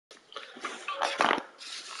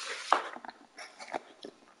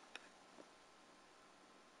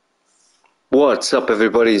What's up,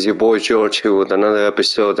 everybody? It's your boy George here with another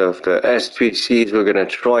episode of the SBCs. We're gonna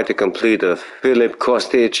try to complete a Filip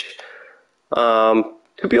Kostic.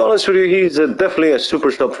 To be honest with you, he's definitely a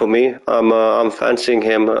super sub for me. I'm fancying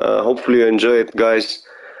him. Hopefully you enjoy it, guys.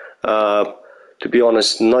 To be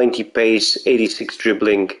honest, 90 pace, 86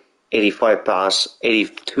 dribbling, 85 pass,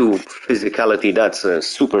 82 physicality. That's a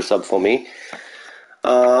super sub for me.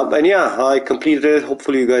 And yeah, I completed it.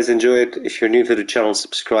 Hopefully you guys enjoy it. If you're new to the channel,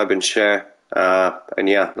 subscribe and share. And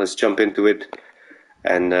yeah, let's jump into it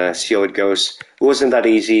and see how it goes. It wasn't that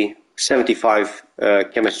easy. 75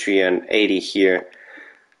 chemistry and 80 here.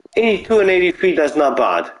 82 and 83, that's not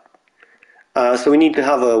bad. So we need to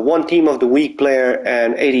have a one team of the week player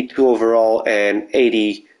and 82 overall and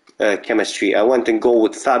 80 chemistry. I went and goal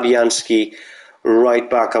with Fabianski. Right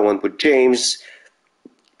back I went with James.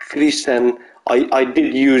 Kruse. I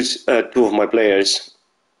did use two of my players.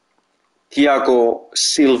 Thiago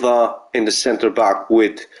Silva in the center back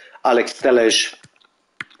with Alex Telles.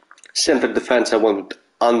 Center defense I went with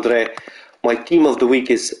Andre. My team of the week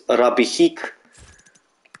is Rabihik,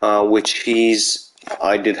 which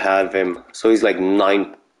I did have him. So he's like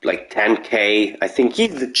 10k. I think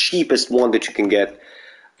he's the cheapest one that you can get.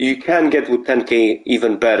 You can get with 10k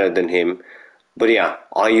even better than him. But yeah,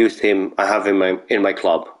 I used him. I have him in my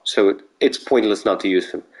club. So it's pointless not to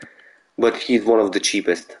use him. But he's one of the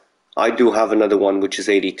cheapest. I do have another one which is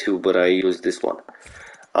 82, but I use this one.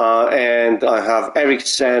 And I have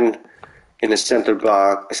Eriksen in the center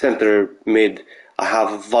mid. I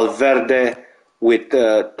have Valverde with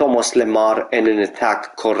Thomas Lemar and in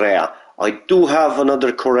attack Correa. I do have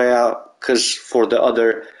another Correa because for the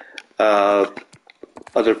other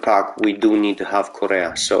pack we do need to have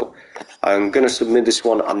Correa. So I'm gonna submit this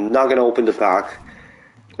one. I'm not gonna open the pack.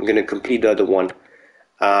 I'm gonna complete the other one.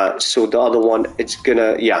 So the other one,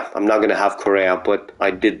 I'm not gonna have Correa, but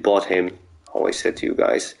I did bought him. How I said to you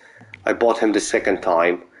guys, I bought him the second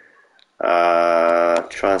time.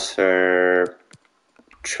 Transfer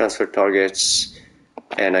targets,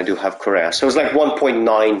 and I do have Correa. So it's like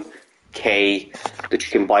 1.9k that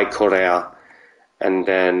you can buy Correa. And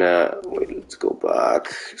then wait, let's go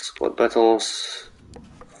back. Squad battles,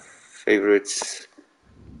 favorites,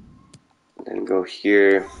 then go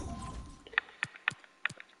here.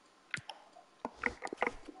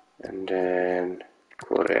 And then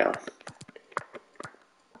Correa.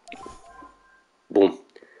 Boom.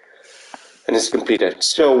 And it's completed.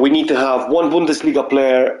 So we need to have one Bundesliga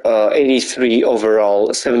player, 83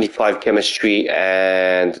 overall, 75 chemistry,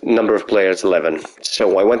 and number of players 11.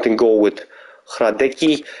 So I went and go with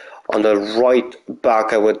Hradecki. On the right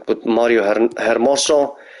back I went with Mario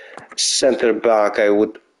Hermoso. Center back I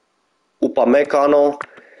would Upamecano.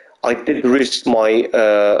 I did risk my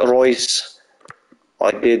Royce. I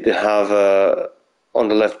did have, on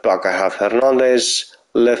the left back I have Hernandez,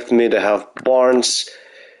 left mid I have Barnes,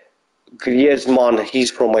 Griezmann, he's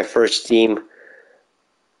from my first team.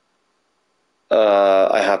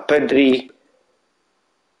 I have Pedri,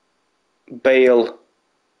 Bale,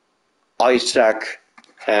 Isaac,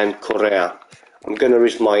 and Correa. I'm gonna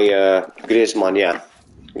risk my Griezmann, yeah.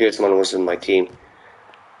 Griezmann was in my team.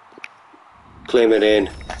 Claim it in.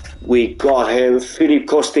 We got him, Filip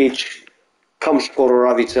Kostic. Comes for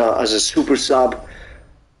Ravica as a super sub.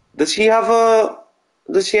 Does he have an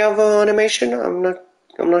animation? I'm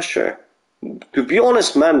not sure. To be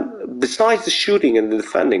honest, man, besides the shooting and the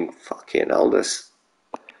defending, fucking hell, this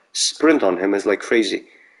sprint on him is like crazy.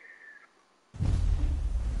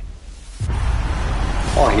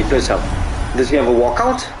 Oh, he does have. Does he have a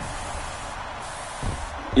walkout?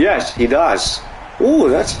 Yes, he does. Oh,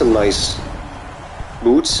 that's some nice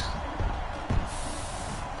boots.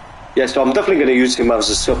 Yeah, so I'm definitely going to use him as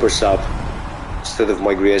a super sub instead of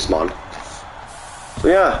my Griezmann. So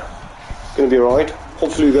yeah, it's going to be alright.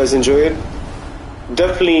 Hopefully you guys enjoy it.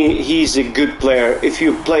 Definitely he's a good player. If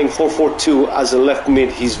you're playing 4-4-2 as a left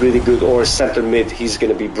mid, he's really good, or a center mid, he's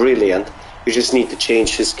going to be brilliant. You just need to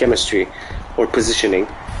change his chemistry or positioning.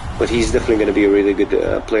 But he's definitely going to be a really good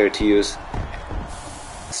player to use.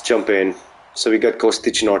 Let's jump in. So we got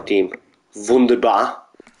Kostic in our team. Wunderbar.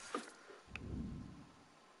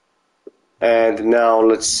 And now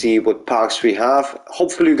let's see what packs we have.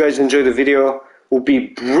 Hopefully you guys enjoy the video. It would be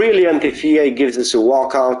brilliant if EA gives us a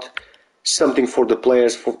walkout. Something for the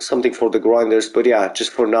players, something for the grinders. But yeah,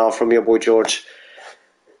 just for now, from your boy George.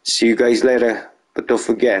 See you guys later. But don't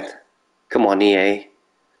forget, come on EA.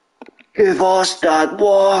 Give us that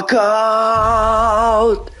walkout.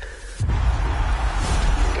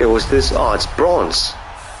 Okay, what's this? Oh, it's bronze.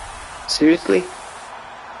 Seriously?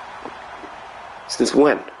 Since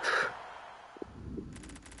when?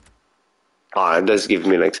 It does give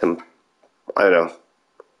me like some I don't know.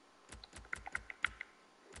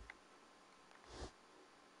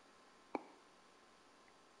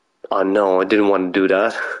 Oh no, I didn't want to do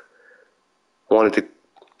that. I wanted to...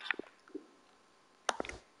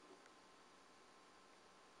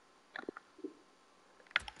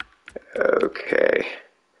 Okay.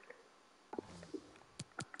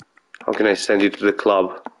 How can I send you to the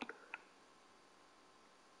club?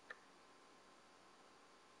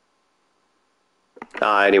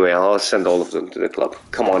 Anyway, I'll send all of them to the club.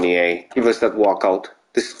 Come on, EA. Give us that walkout.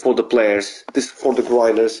 This is for the players. This is for the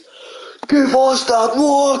grinders. Give us that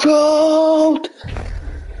walkout!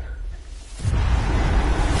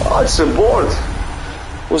 Oh, it's a board.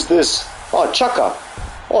 What's this? Oh, Chaka.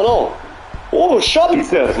 Oh no. Oh,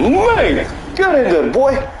 Shabitzer. Mate, get in there,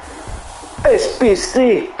 boy.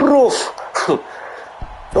 SBC proof.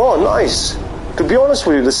 Oh, nice. To be honest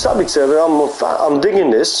with you, the Sabitzer, I'm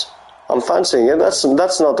digging this. I'm fancying it. That's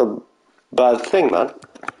not a bad thing, man.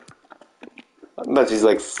 I bet he's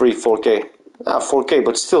like 4K. 4K,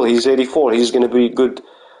 but still, he's 84. He's gonna be good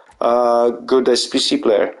SPC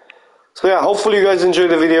player. So yeah, hopefully you guys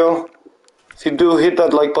enjoyed the video. If you do, hit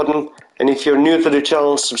that like button, and if you're new to the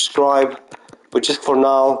channel, subscribe. But just for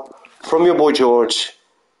now, from your boy George,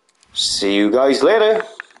 see you guys later.